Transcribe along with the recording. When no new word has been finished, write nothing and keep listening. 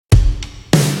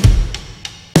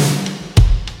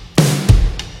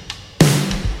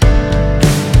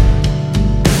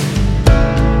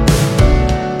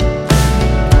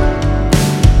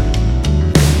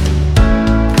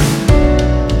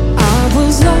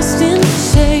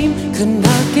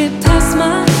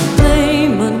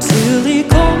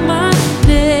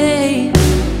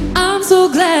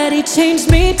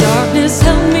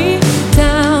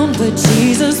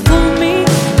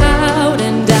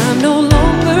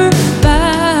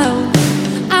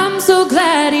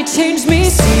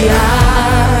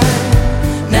I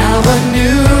now a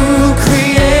new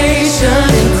creation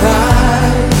in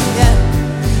Christ.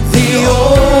 The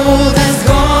old has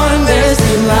gone, there's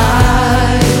new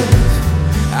life.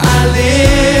 I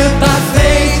live by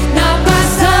faith, not by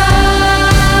sight.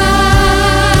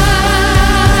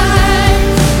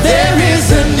 There is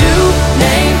a new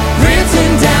name written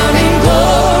down in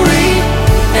glory,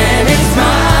 and it's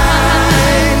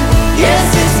mine. Yes,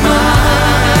 it's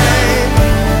mine.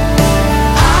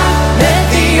 I met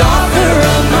the author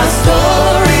of my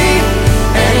story,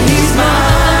 and he's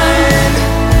mine.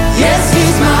 Yes,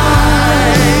 he's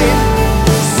mine.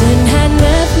 Sin had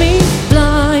left me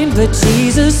blind, but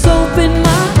Jesus opened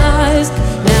my eyes.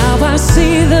 Now I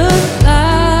see the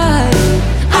light.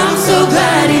 I'm so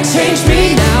glad he changed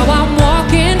me. Now I'm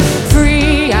walking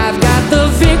free. I've got the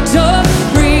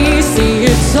victory. See,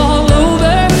 it's all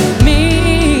over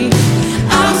me.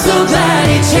 I'm so glad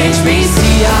he changed me.